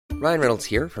Ryan Reynolds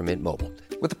here from Mint Mobile.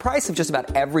 With the price of just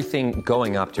about everything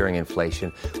going up during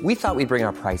inflation, we thought we'd bring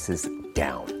our prices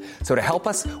down. So to help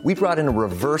us, we brought in a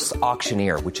reverse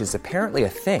auctioneer, which is apparently a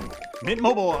thing. Mint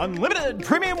Mobile Unlimited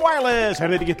Premium Wireless. How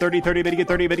to get 30, 30, bit to get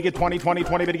 30, bit to get 20, 20,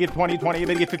 20, bit to get 20, 20,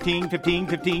 bit to get 15, 15,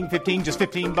 15, 15, just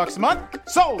 $15 a month?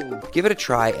 Sold! Give it a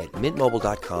try at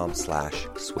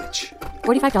mintmobile.com/switch.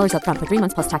 $45 up front for 3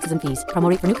 months plus taxes and fees. Promo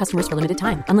rate for new customers for limited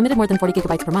time. Unlimited more than 40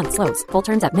 gigabytes per month. Slows full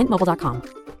terms at mintmobile.com.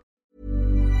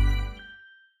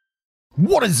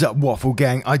 What is up, Waffle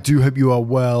Gang? I do hope you are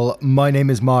well. My name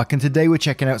is Mark, and today we're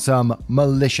checking out some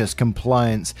malicious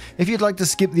compliance. If you'd like to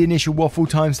skip the initial waffle,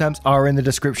 timestamps are in the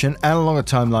description and along a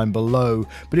timeline below.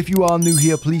 But if you are new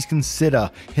here, please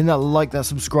consider hitting that like, that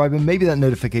subscribe, and maybe that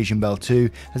notification bell too,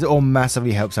 as it all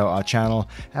massively helps out our channel.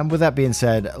 And with that being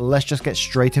said, let's just get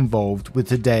straight involved with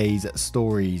today's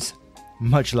stories.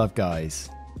 Much love, guys.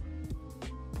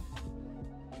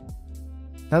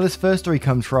 Now, this first story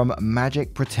comes from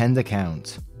Magic Pretend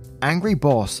Account. Angry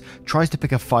boss tries to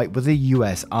pick a fight with the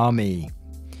US Army.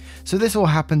 So this all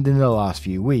happened in the last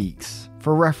few weeks.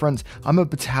 For reference, I'm a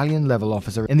battalion level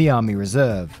officer in the Army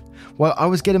Reserve. While I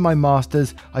was getting my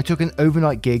masters, I took an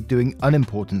overnight gig doing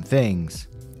unimportant things.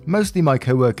 Mostly my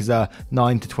co-workers are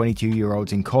 9 to 22 year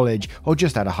olds in college or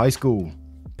just out of high school.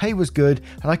 Pay was good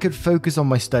and I could focus on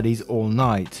my studies all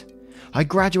night. I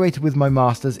graduated with my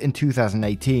masters in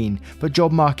 2018, but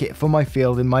job market for my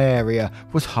field in my area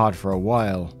was hard for a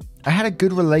while. I had a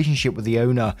good relationship with the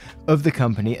owner of the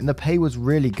company and the pay was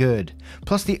really good.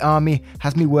 Plus the army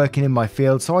has me working in my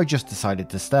field, so I just decided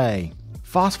to stay.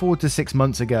 Fast forward to 6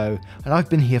 months ago and I've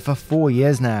been here for 4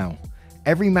 years now.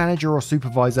 Every manager or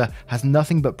supervisor has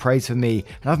nothing but praise for me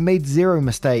and I've made zero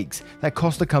mistakes that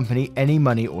cost the company any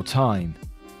money or time.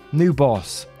 New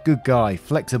boss. Good guy,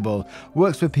 flexible,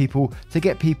 works with people to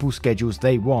get people's schedules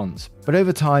they want, but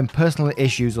over time personal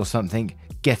issues or something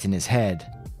get in his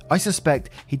head. I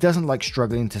suspect he doesn't like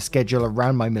struggling to schedule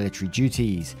around my military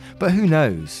duties, but who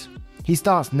knows? He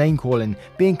starts name calling,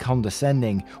 being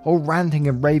condescending, or ranting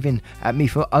and raving at me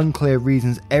for unclear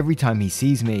reasons every time he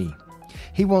sees me.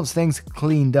 He wants things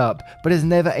cleaned up, but is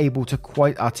never able to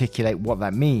quite articulate what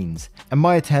that means, and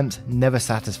my attempts never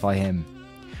satisfy him.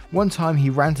 One time he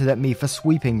ranted at me for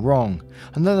sweeping wrong,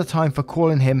 another time for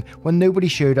calling him when nobody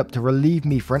showed up to relieve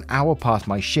me for an hour past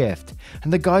my shift,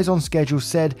 and the guys on schedule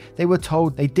said they were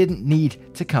told they didn't need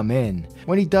to come in.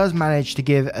 When he does manage to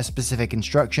give a specific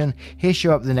instruction, he'll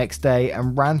show up the next day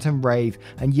and rant and rave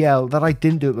and yell that I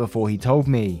didn't do it before he told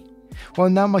me. Well,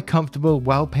 now my comfortable,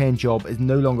 well-paying job is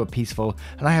no longer peaceful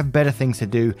and I have better things to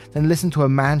do than listen to a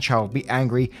man-child be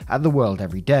angry at the world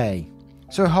every day.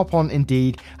 So I hop on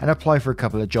Indeed and apply for a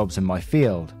couple of jobs in my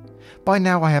field. By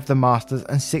now I have the masters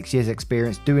and 6 years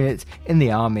experience doing it in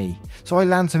the army, so I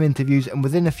land some interviews and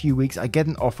within a few weeks I get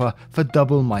an offer for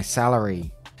double my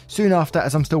salary. Soon after,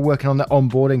 as I'm still working on the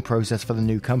onboarding process for the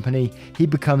new company, he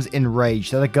becomes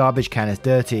enraged that a garbage can is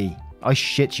dirty. I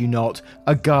shit you not,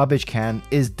 a garbage can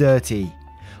is dirty.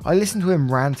 I listen to him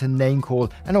rant and name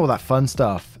call and all that fun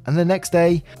stuff, and the next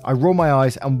day I roll my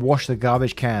eyes and wash the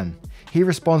garbage can. He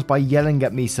responds by yelling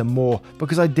at me some more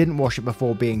because I didn't wash it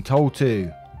before being told to.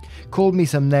 Called me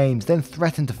some names, then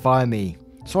threatened to fire me.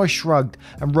 So I shrugged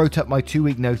and wrote up my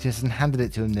 2-week notice and handed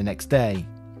it to him the next day.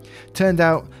 Turned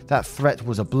out that threat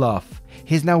was a bluff.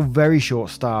 He's now very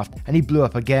short-staffed and he blew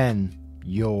up again.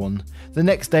 Yawn. The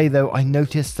next day though, I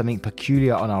noticed something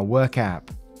peculiar on our work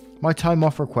app. My time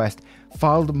off request,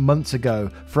 filed months ago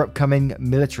for upcoming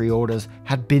military orders,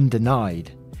 had been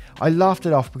denied. I laughed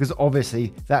it off because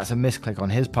obviously that's a misclick on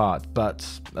his part, but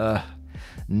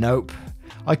nope.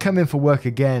 I come in for work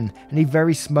again and he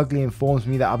very smugly informs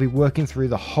me that I'll be working through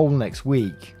the whole next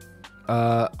week.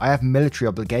 I have military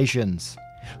obligations.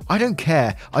 I don't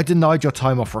care, I denied your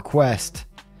time off request.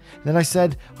 Then I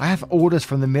said, I have orders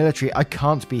from the military, I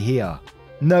can't be here.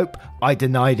 Nope, I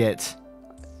denied it.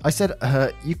 I said,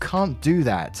 you can't do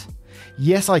that.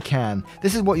 Yes, I can.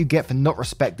 This is what you get for not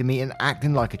respecting me and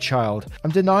acting like a child.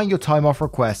 I'm denying your time off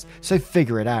request, so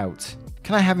figure it out.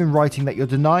 Can I have in writing that you're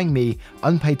denying me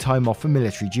unpaid time off for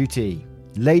military duty?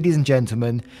 Ladies and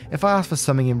gentlemen, if I asked for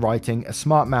something in writing, a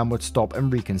smart man would stop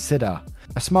and reconsider.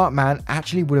 A smart man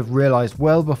actually would have realised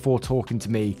well before talking to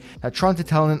me that trying to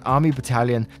tell an army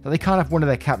battalion that they can't have one of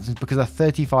their captains because a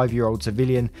 35-year-old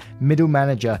civilian middle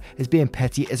manager is being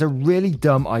petty is a really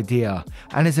dumb idea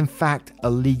and is in fact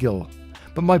illegal.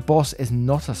 But my boss is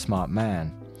not a smart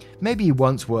man. Maybe he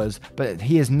once was, but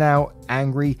he is now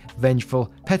angry,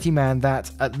 vengeful, petty man that,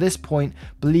 at this point,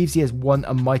 believes he has won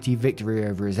a mighty victory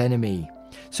over his enemy.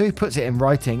 So he puts it in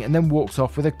writing and then walks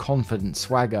off with a confident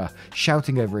swagger,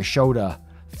 shouting over his shoulder,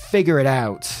 "Figure it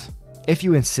out." If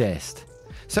you insist.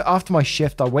 So after my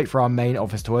shift, I wait for our main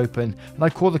office to open and I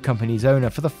call the company's owner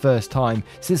for the first time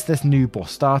since this new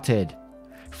boss started.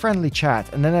 Friendly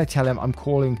chat, and then I tell him I'm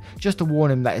calling just to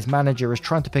warn him that his manager is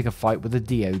trying to pick a fight with the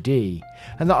DoD,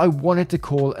 and that I wanted to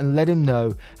call and let him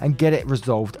know and get it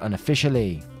resolved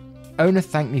unofficially. Owner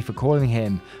thanked me for calling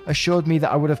him, assured me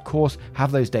that I would of course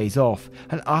have those days off,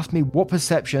 and asked me what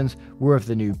perceptions were of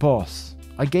the new boss.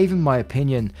 I gave him my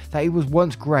opinion that he was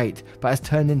once great but has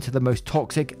turned into the most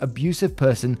toxic, abusive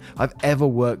person I've ever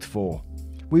worked for.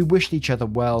 We wished each other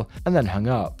well and then hung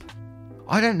up.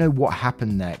 I don't know what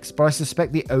happened next, but I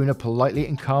suspect the owner politely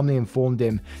and calmly informed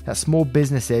him that small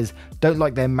businesses don't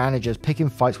like their managers picking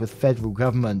fights with federal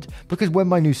government, because when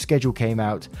my new schedule came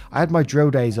out, I had my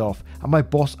drill days off and my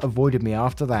boss avoided me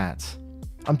after that.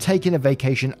 I'm taking a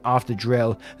vacation after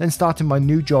drill, then starting my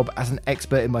new job as an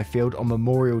expert in my field on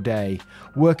Memorial Day,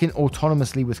 working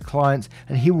autonomously with clients,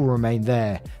 and he will remain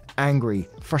there, angry,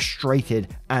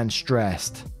 frustrated and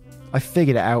stressed. I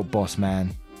figured it out, boss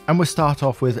man. And we'll start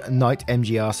off with Night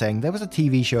MGR saying there was a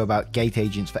TV show about gate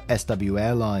agents for SW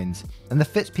Airlines, and the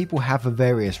fits people have for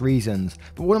various reasons,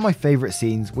 but one of my favourite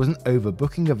scenes was an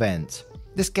overbooking event.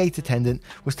 This gate attendant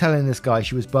was telling this guy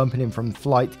she was bumping him from the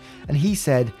flight, and he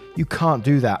said, "You can't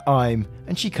do that, and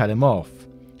she cut him off.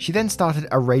 She then started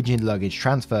arranging luggage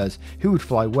transfers, who would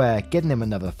fly where, getting him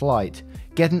another flight,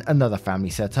 getting another family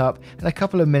set up, and a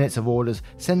couple of minutes of orders,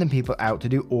 sending people out to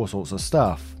do all sorts of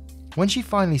stuff. When she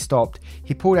finally stopped,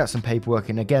 he pulled out some paperwork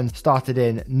and again started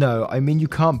in, "No, I mean you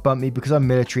can't bump me because I'm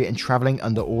military and travelling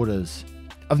under orders.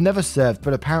 I've never served,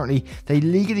 but apparently they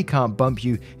legally can't bump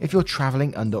you if you're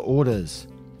travelling under orders."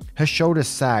 Her shoulders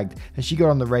sagged and she got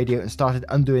on the radio and started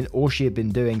undoing all she had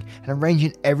been doing and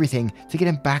arranging everything to get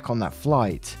him back on that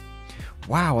flight.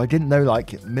 Wow, I didn't know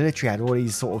military had all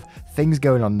these sort of things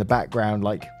going on in the background,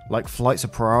 like flights are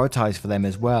prioritized for them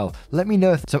as well. Let me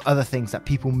know if some other things that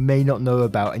people may not know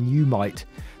about and you might,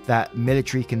 that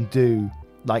military can do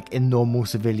in normal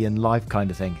civilian life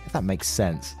kind of thing, if that makes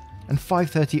sense. And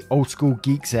 530 Old School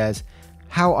Geek says,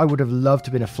 "How I would have loved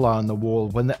to have been a fly on the wall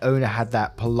when the owner had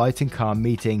that polite and calm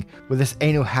meeting with this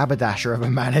anal haberdasher of a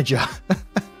manager."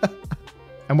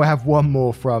 And we'll have one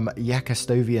more from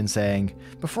Yakostovian saying,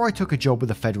 "Before I took a job with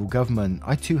the federal government,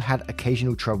 I too had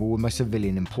occasional trouble with my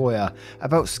civilian employer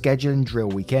about scheduling drill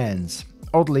weekends.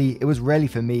 Oddly, it was rarely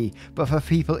for me, but for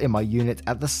people in my unit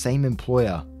at the same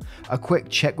employer. A quick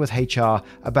check with HR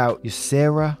about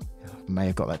USERA, I may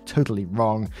have got that totally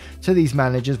wrong, to these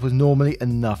managers was normally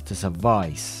enough to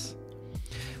suffice."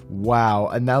 Wow,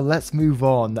 and now let's move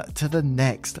on to the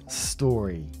next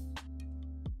story.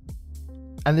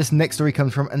 And this next story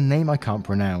comes from a name I can't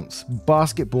pronounce,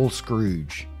 Basketball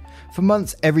Scrooge. For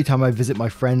months, every time I visit my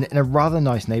friend in a rather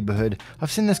nice neighbourhood,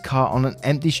 I've seen this car on an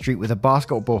empty street with a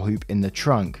basketball hoop in the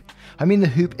trunk. I mean, the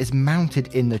hoop is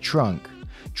mounted in the trunk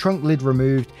lid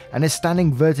removed, and is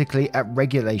standing vertically at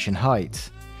regulation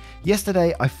height.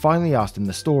 Yesterday, I finally asked him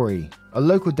the story. A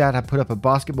local dad had put up a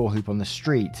basketball hoop on the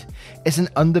street. It's an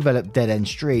undeveloped dead-end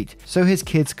street, so his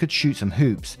kids could shoot some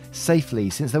hoops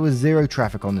safely since there was zero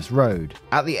traffic on this road.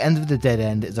 At the end of the dead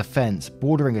end is a fence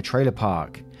bordering a trailer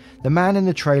park. The man in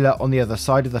the trailer on the other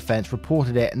side of the fence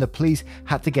reported it, and the police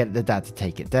had to get the dad to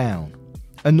take it down.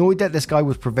 Annoyed that this guy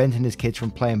was preventing his kids from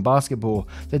playing basketball,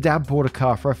 the dad bought a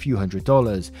car for a few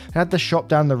 $100s and had the shop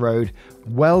down the road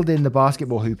weld in the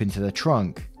basketball hoop into the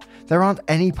trunk. There aren't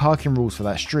any parking rules for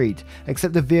that street,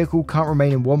 except the vehicle can't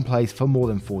remain in one place for more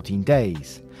than 14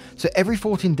 days. So every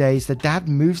 14 days, the dad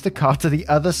moves the car to the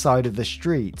other side of the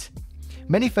street.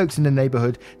 Many folks in the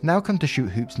neighbourhood now come to shoot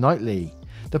hoops nightly.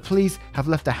 The police have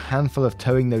left a handful of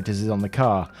towing notices on the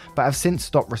car, but have since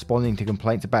stopped responding to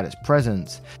complaints about its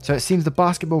presence, so it seems the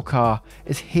basketball car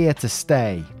is here to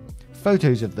stay.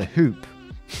 Photos of the hoop.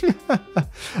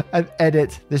 And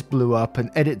edit, this blew up,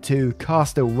 and edit 2, car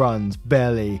still runs,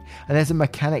 barely, and there's a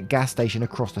mechanic gas station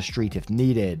across the street if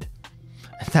needed.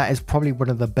 That is probably one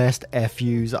of the best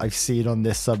FUs I've seen on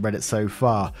this subreddit so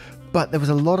far. But there was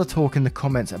a lot of talk in the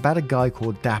comments about a guy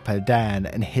called Dapper Dan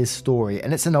and his story,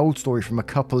 and it's an old story from a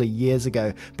couple of years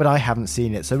ago, but I haven't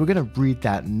seen it, so we're going to read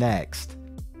that next.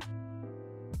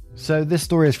 So this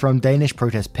story is from Danish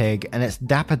Protest Pig, and it's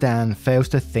Dapper Dan fails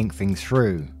to think things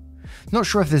through. Not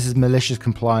sure if this is malicious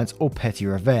compliance or petty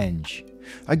revenge.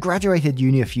 I graduated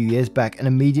uni a few years back and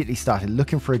immediately started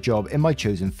looking for a job in my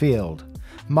chosen field,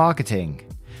 marketing.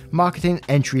 Marketing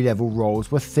entry-level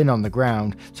roles were thin on the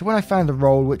ground, so when I found a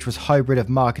role which was hybrid of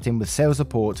marketing with sales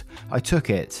support, I took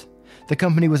it. The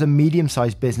company was a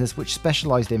medium-sized business which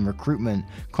specialised in recruitment,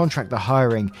 contractor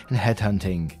hiring and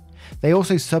headhunting. They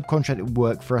also subcontracted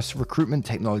work for a recruitment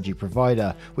technology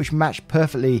provider, which matched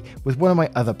perfectly with one of my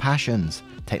other passions,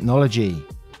 technology.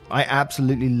 I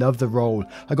absolutely loved the role.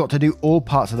 I got to do all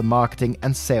parts of the marketing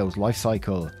and sales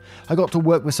lifecycle. I got to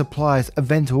work with suppliers,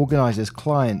 event organizers,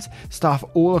 clients, staff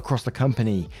all across the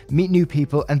company, meet new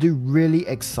people and do really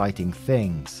exciting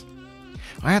things.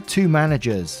 I had two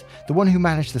managers, the one who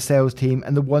managed the sales team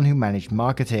and the one who managed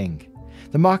marketing.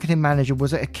 The marketing manager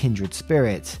was a kindred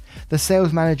spirit. The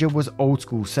sales manager was old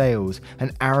school sales,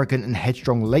 an arrogant and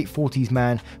headstrong late 40s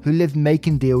man who lived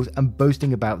making deals and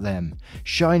boasting about them.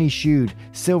 Shiny shoed,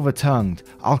 silver tongued,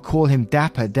 I'll call him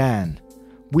Dapper Dan.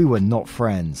 We were not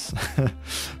friends.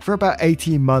 For about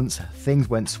 18 months, things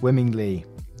went swimmingly.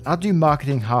 I'd do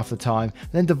marketing half the time,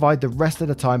 then divide the rest of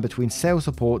the time between sales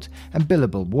support and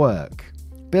billable work.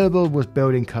 Billable was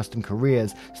building custom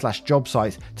careers/job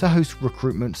sites to host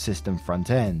recruitment system front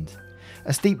end.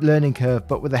 A steep learning curve,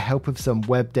 but with the help of some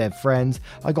web dev friends,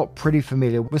 I got pretty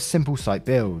familiar with simple site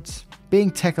builds.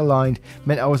 Being tech aligned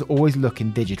meant I was always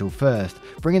looking digital first,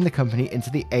 bringing the company into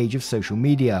the age of social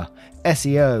media,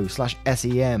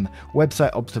 SEO/SEM,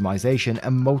 website optimization,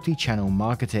 and multi-channel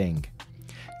marketing.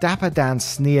 Dapper Dan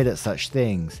sneered at such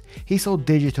things. He saw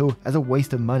digital as a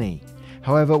waste of money.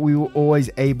 However, we were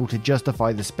always able to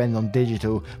justify the spend on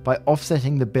digital by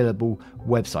offsetting the billable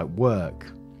website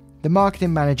work. The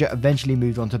marketing manager eventually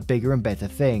moved on to bigger and better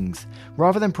things.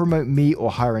 Rather than promote me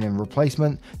or hiring a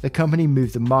replacement, the company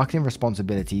moved the marketing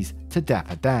responsibilities to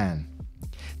Dapper Dan.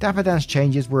 Dapper Dan's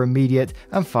changes were immediate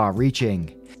and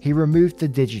far-reaching. He removed the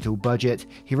digital budget.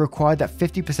 He required that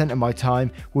 50% of my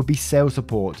time would be sales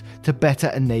support to better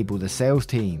enable the sales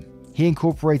team. He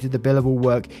incorporated the billable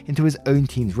work into his own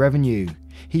team's revenue.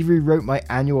 He rewrote my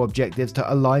annual objectives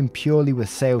to align purely with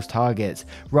sales targets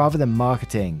rather than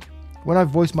marketing. When I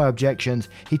voiced my objections,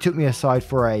 he took me aside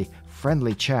for a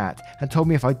friendly chat and told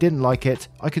me if I didn't like it,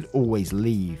 I could always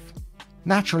leave.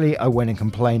 Naturally, I went and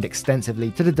complained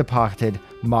extensively to the departed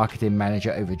marketing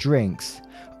manager over drinks.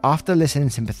 After listening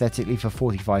sympathetically for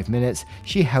 45 minutes,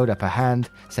 she held up her hand,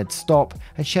 said stop,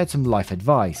 and shared some life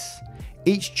advice.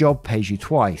 Each job pays you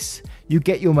twice. You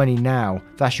get your money now,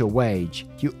 that's your wage.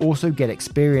 You also get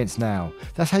experience now,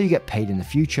 that's how you get paid in the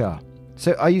future.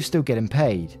 So are you still getting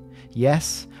paid?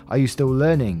 Yes. Are you still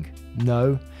learning?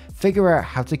 No. Figure out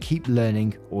how to keep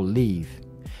learning or leave.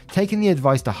 Taking the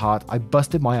advice to heart, I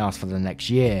busted my ass for the next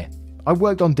year. I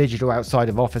worked on digital outside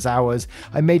of office hours.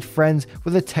 I made friends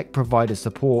with the tech provider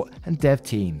support and dev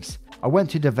teams. I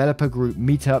went to developer group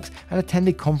meetups and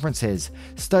attended conferences,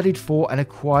 studied for and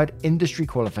acquired industry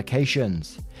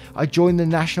qualifications. I joined the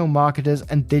National Marketers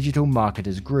and Digital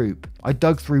Marketers group. I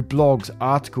dug through blogs,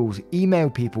 articles,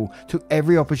 emailed people, took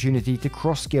every opportunity to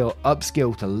cross-skill,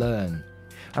 upskill to learn.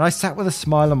 And I sat with a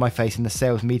smile on my face in the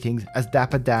sales meetings as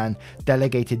Dapper Dan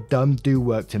delegated dumb do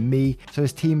work to me so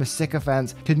his team of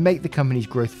sycophants could make the company's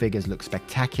growth figures look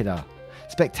spectacular.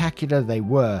 Spectacular they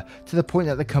were, to the point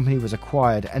that the company was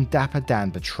acquired and Dapper Dan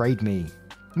betrayed me.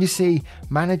 You see,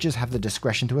 managers have the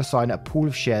discretion to assign a pool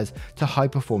of shares to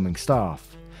high-performing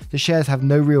staff. The shares have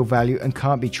no real value and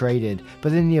can't be traded,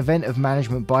 but in the event of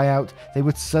management buyout, they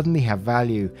would suddenly have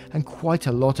value, and quite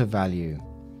a lot of value.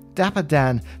 Dapper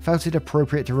Dan felt it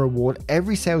appropriate to reward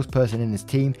every salesperson in his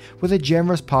team with a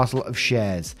generous parcel of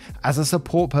shares. As a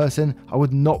support person, I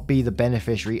would not be the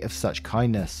beneficiary of such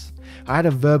kindness. I had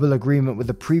a verbal agreement with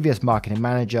the previous marketing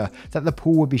manager that the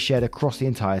pool would be shared across the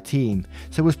entire team,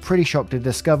 so was pretty shocked to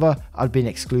discover I'd been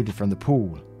excluded from the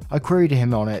pool. I queried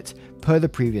him on it, per the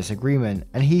previous agreement,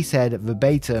 and he said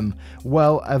verbatim,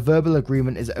 well, a verbal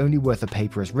agreement is only worth the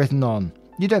paper it's written on.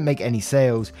 You don't make any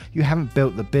sales, you haven't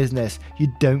built the business,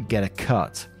 you don't get a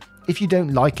cut. If you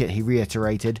don't like it, he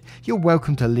reiterated, you're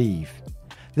welcome to leave.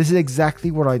 This is exactly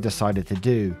what I decided to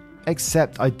do,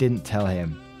 except I didn't tell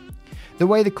him. The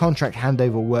way the contract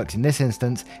handover works in this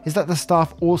instance is that the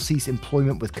staff all cease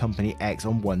employment with Company X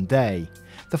on one day.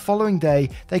 The following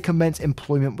day, they commence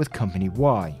employment with Company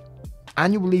Y.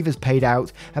 Annual leave is paid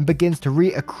out and begins to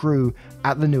reaccrue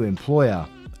at the new employer.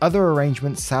 Other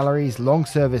arrangements, salaries, long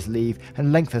service leave,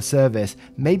 and length of service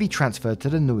may be transferred to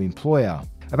the new employer.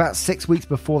 About 6 weeks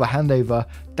before the handover,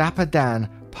 Dapper Dan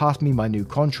passed me my new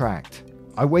contract.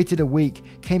 I waited a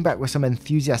week, came back with some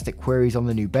enthusiastic queries on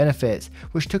the new benefits,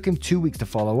 which took him 2 weeks to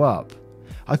follow up.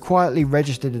 I quietly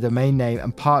registered a domain name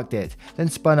and parked it, then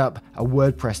spun up a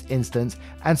WordPress instance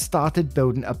and started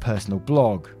building a personal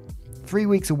blog. 3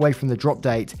 weeks away from the drop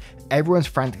date, everyone's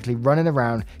frantically running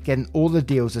around getting all the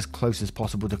deals as close as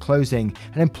possible to closing,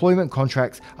 and employment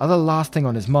contracts are the last thing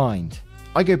on his mind.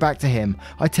 I go back to him,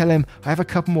 I tell him I have a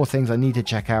couple more things I need to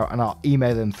check out and I'll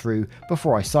email them through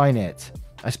before I sign it.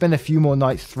 I spent a few more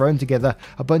nights throwing together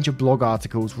a bunch of blog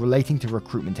articles relating to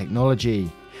recruitment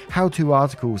technology, how-to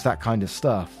articles, that kind of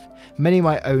stuff, many of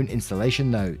my own installation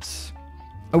notes.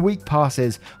 A week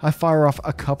passes, I fire off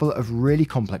a couple of really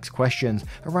complex questions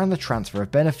around the transfer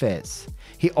of benefits.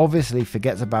 He obviously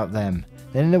forgets about them,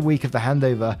 then in a week of the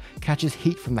handover, catches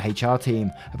heat from the HR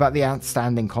team about the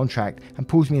outstanding contract and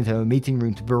pulls me into a meeting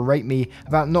room to berate me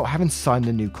about not having signed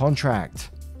the new contract.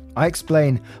 I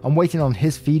explain I'm waiting on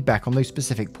his feedback on those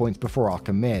specific points before I'll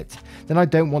commit, then I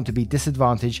don't want to be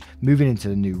disadvantaged moving into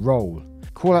the new role.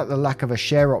 Call out the lack of a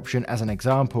share option as an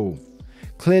example.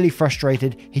 Clearly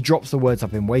frustrated, he drops the words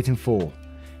I've been waiting for.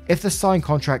 If the signed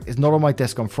contract is not on my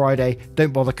desk on Friday,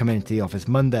 don't bother coming into the office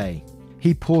Monday.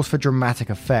 He paused for dramatic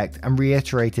effect and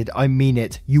reiterated, I mean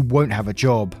it, you won't have a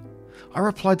job. I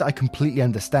replied that I completely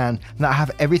understand and that I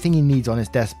have everything he needs on his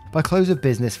desk by close of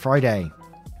business Friday.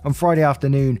 On Friday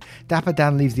afternoon, Dapper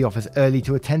Dan leaves the office early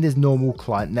to attend his normal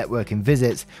client networking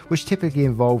visits, which typically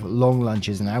involve long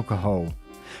lunches and alcohol.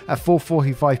 At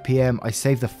 4:45 PM, I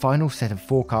save the final set of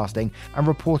forecasting and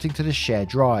reporting to the shared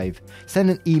drive, send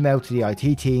an email to the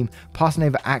IT team, passing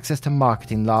over access to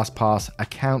Marketing LastPass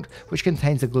account, which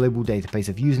contains a global database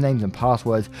of usernames and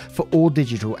passwords for all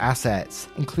digital assets,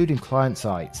 including client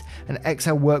sites, an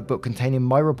Excel workbook containing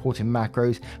my reporting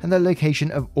macros and the location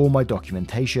of all my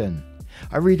documentation.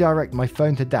 I redirect my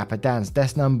phone to Dapper Dan's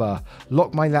desk number,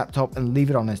 lock my laptop and leave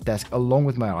it on his desk along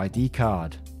with my ID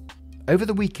card. Over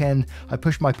the weekend, I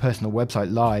push my personal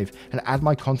website live and add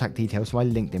my contact details to my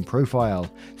LinkedIn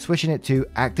profile, switching it to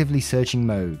actively searching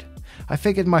mode. I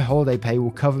figured my holiday pay will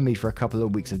cover me for a couple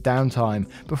of weeks of downtime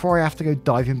before I have to go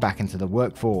diving back into the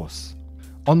workforce.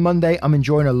 On Monday, I'm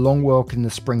enjoying a long walk in the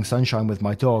spring sunshine with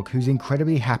my dog, who's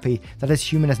incredibly happy that his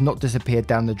human has not disappeared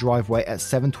down the driveway at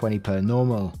 7:20 per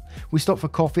normal. We stop for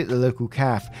coffee at the local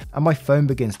cafe, and my phone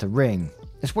begins to ring.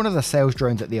 It's one of the sales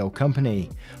drones at the old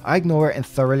company. I ignore it and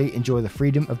thoroughly enjoy the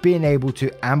freedom of being able to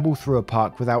amble through a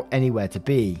park without anywhere to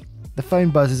be. The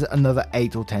phone buzzes another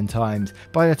 8 or 10 times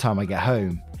by the time I get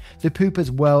home. The poop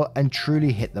has well and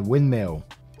truly hit the windmill.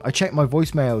 I check my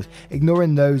voicemails,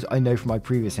 ignoring those I know from my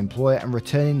previous employer and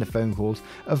returning the phone calls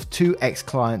of 2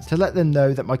 ex-clients to let them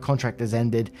know that my contract has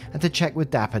ended and to check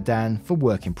with Dapper Dan for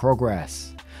work in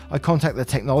progress. I contact the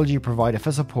technology provider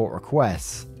for support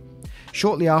requests.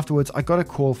 Shortly afterwards, I got a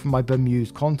call from my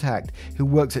bemused contact who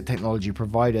works at technology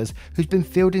providers who's been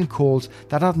fielding calls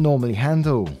that I'd normally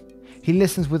handle. He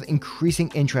listens with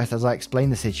increasing interest as I explain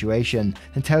the situation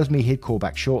and tells me he'd call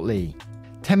back shortly.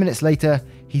 10 minutes later,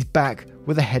 he's back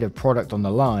with a head of product on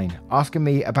the line, asking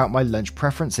me about my lunch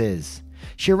preferences.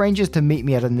 She arranges to meet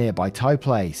me at a nearby Thai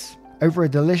place. Over a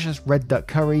delicious red duck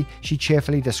curry, she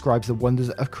cheerfully describes the wonders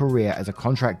of Korea as a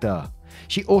contractor.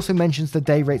 She also mentions the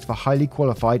day rates for highly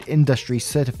qualified industry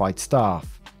certified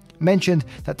staff. Mentioned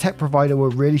that tech provider were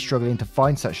really struggling to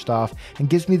find such staff and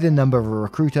gives me the number of a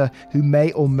recruiter who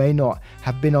may or may not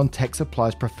have been on Tech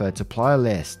Supply's preferred supplier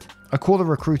list. I call the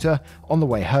recruiter on the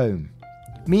way home.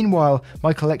 Meanwhile,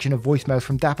 my collection of voicemails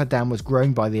from Dapper Dan was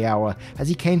growing by the hour as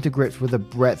he came to grips with the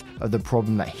breadth of the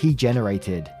problem that he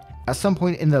generated. At some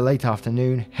point in the late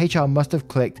afternoon, HR must have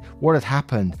clicked what had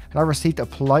happened, and I received a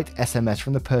polite SMS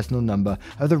from the personal number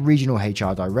of the regional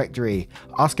HR directory,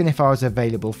 asking if I was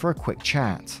available for a quick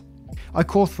chat. I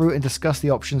called through and discussed the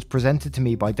options presented to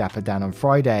me by Dapper Dan on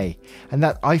Friday, and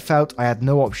that I felt I had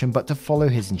no option but to follow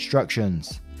his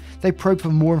instructions. They probed for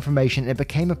more information and it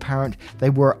became apparent they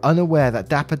were unaware that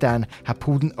Dapper Dan had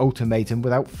pulled an ultimatum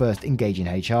without first engaging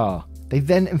HR. They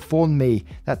then informed me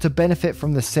that to benefit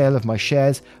from the sale of my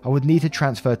shares, I would need to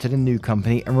transfer to the new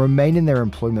company and remain in their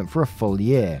employment for a full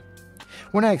year.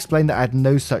 When I explained that I had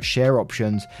no such share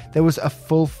options, there was a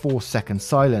full 4-second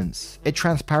silence. It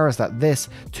transpires that this,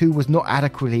 too, was not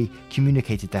adequately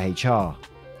communicated to HR.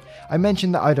 I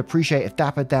mentioned that I'd appreciate if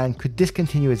Dapper Dan could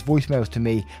discontinue his voicemails to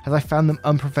me as I found them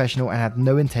unprofessional and had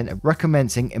no intent of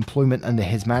recommencing employment under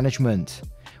his management.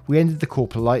 We ended the call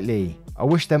politely. I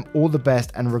wished them all the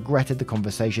best and regretted the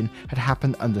conversation had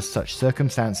happened under such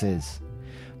circumstances.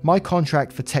 My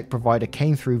contract for tech provider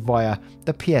came through via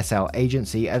the PSL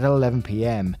agency at 11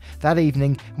 PM that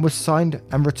evening and was signed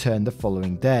and returned the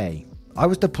following day. I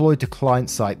was deployed to client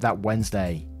site that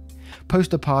Wednesday.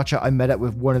 Post-departure, I met up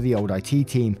with one of the old IT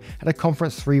team at a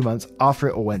conference 3 months after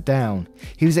it all went down.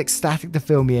 He was ecstatic to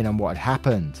fill me in on what had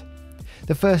happened.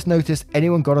 The first notice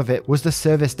anyone got of it was the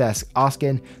service desk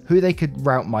asking who they could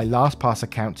route my LastPass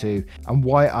account to and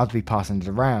why I'd be passing it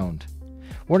around.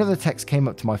 One of the techs came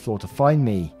up to my floor to find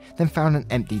me, then found an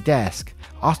empty desk,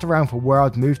 asked around for where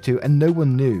I'd moved to and no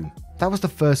one knew. That was the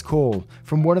first call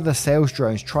from one of the sales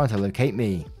drones trying to locate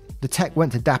me. The tech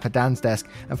went to Dapper Dan's desk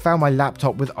and found my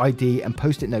laptop with ID and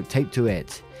post-it note taped to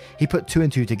it. He put 2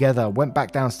 and 2 together, went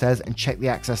back downstairs and checked the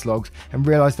access logs and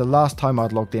realised the last time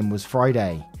I'd logged in was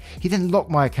Friday. He then locked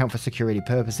my account for security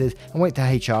purposes and went to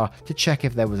HR to check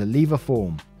if there was a leaver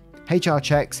form. HR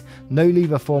checks, no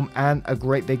leaver form and a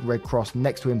great big red cross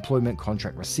next to employment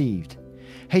contract received.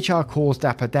 HR calls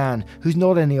Dapper Dan, who's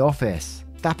not in the office.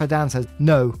 Dapper Dan says,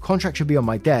 no, contract should be on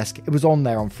my desk, it was on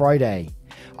there on Friday.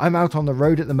 I'm out on the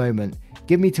road at the moment,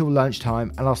 give me till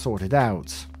lunchtime and I'll sort it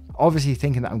out. Obviously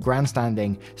thinking that I'm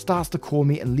grandstanding, starts to call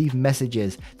me and leave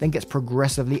messages, then gets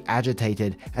progressively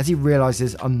agitated as he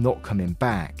realises I'm not coming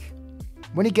back.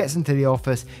 When he gets into the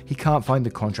office, he can't find the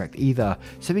contract either,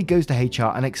 so he goes to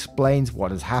HR and explains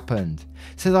what has happened.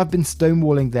 Says I've been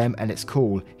stonewalling them and it's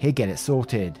cool, he'll get it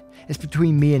sorted. It's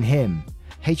between me and him.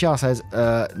 HR says,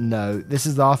 no, this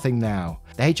is our thing now.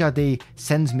 The HRD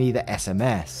sends me the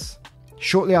SMS.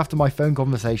 Shortly after my phone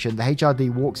conversation, the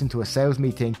HRD walks into a sales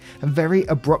meeting and very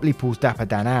abruptly pulls Dapper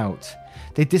Dan out.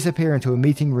 They disappear into a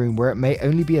meeting room where it may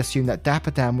only be assumed that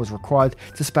Dapper Dan was required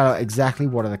to spell out exactly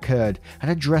what had occurred and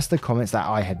address the comments that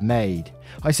I had made.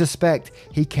 I suspect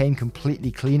he came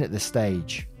completely clean at this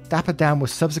stage. Dapper Dan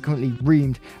was subsequently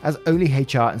reamed as only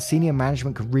HR and senior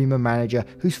management could ream a manager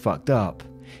who's fucked up.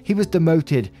 He was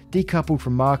demoted, decoupled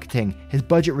from marketing, his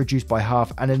budget reduced by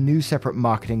half and a new separate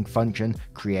marketing function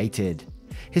created.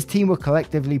 His team were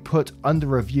collectively put under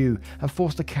review and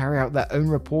forced to carry out their own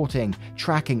reporting,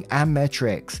 tracking and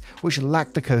metrics, which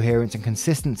lacked the coherence and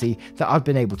consistency that I'd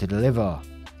been able to deliver.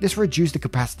 This reduced the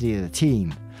capacity of the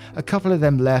team. A couple of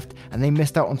them left and they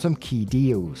missed out on some key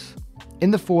deals.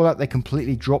 In the fallout, they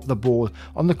completely dropped the ball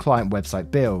on the client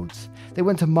website builds. They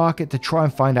went to market to try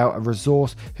and find out a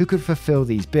resource who could fulfill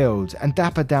these builds, and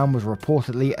Dapper Dan was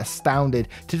reportedly astounded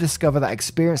to discover that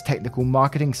experienced technical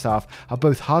marketing staff are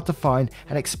both hard to find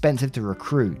and expensive to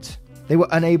recruit. They were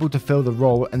unable to fill the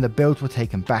role and the builds were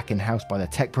taken back in-house by the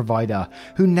tech provider,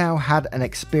 who now had an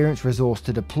experienced resource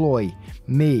to deploy,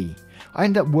 me. I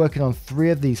ended up working on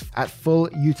 3 of these at full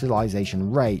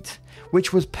utilization rate,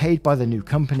 which was paid by the new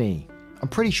company. I'm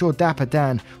pretty sure Dapper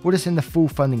Dan would have seen the full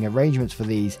funding arrangements for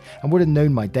these and would have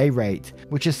known my day rate,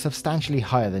 which is substantially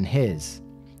higher than his.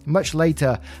 Much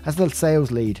later, as the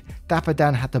sales lead, Dapper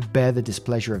Dan had to bear the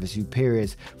displeasure of his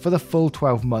superiors for the full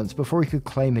 12 months before he could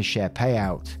claim his share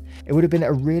payout. It would have been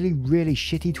a really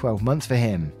shitty 12 months for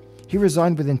him. He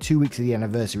resigned within 2 weeks of the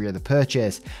anniversary of the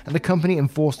purchase, and the company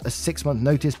enforced a 6-month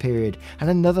notice period and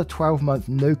another 12-month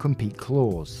no-compete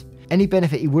clause. Any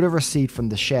benefit he would have received from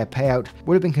the share payout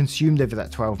would have been consumed over that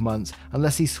 12 months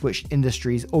unless he switched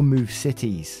industries or moved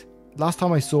cities. Last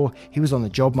time I saw, he was on the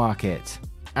job market.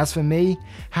 As for me,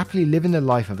 happily living the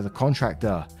life of the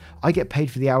contractor. I get paid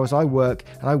for the hours I work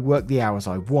and I work the hours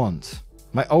I want.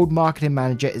 My old marketing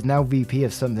manager is now VP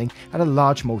of something at a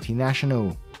large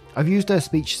multinational. I've used her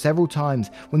speech several times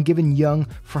when giving young,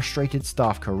 frustrated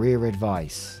staff career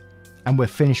advice. And we're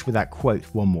finished with that quote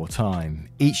one more time.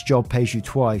 Each job pays you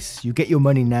twice. You get your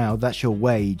money now, that's your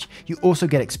wage. You also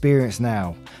get experience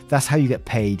now. That's how you get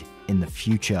paid in the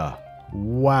future.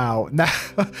 Wow, that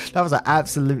was an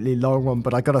absolutely long one,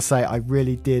 but I gotta say, I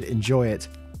really did enjoy it.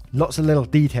 Lots of little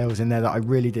details in there that I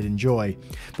really did enjoy.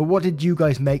 But what did you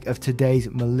guys make of today's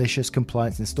malicious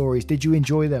compliance and stories? Did you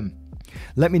enjoy them?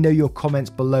 Let me know your comments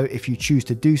below if you choose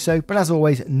to do so, but as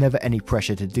always, never any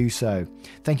pressure to do so.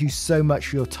 Thank you so much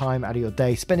for your time out of your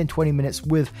day. Spending 20 minutes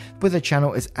with the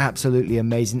channel is absolutely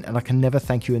amazing, and I can never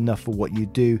thank you enough for what you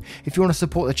do. If you want to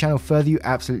support the channel further, you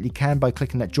absolutely can by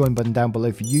clicking that join button down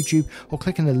below for YouTube, or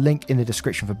clicking the link in the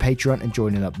description for Patreon and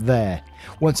joining up there.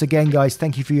 Once again, guys,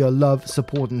 thank you for your love,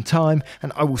 support and time,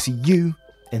 and I will see you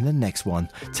in the next one.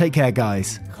 Take care,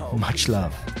 guys. Much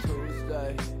love.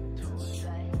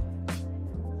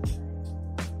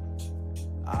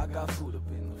 I got food up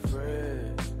in the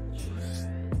fridge.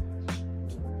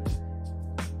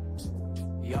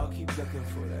 Y'all keep looking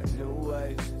for that new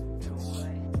way.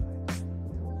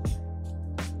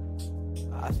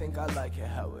 I think I like it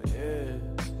how it is.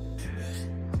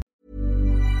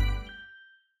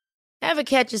 Ever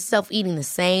catch yourself eating the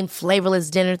same flavorless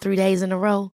dinner 3 days in a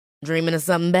row? Dreaming of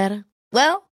something better?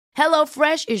 Well,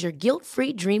 HelloFresh is your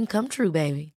guilt-free dream come true,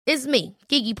 baby. It's me,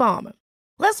 Keke Palmer.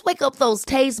 Let's wake up those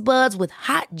taste buds with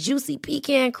hot, juicy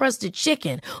pecan-crusted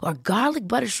chicken or garlic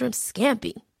butter shrimp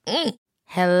scampi.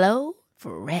 Hello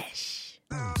Fresh.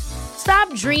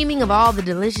 Stop dreaming of all the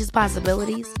delicious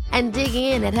possibilities and dig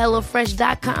in at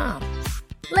HelloFresh.com.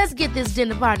 Let's get this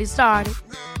dinner party started.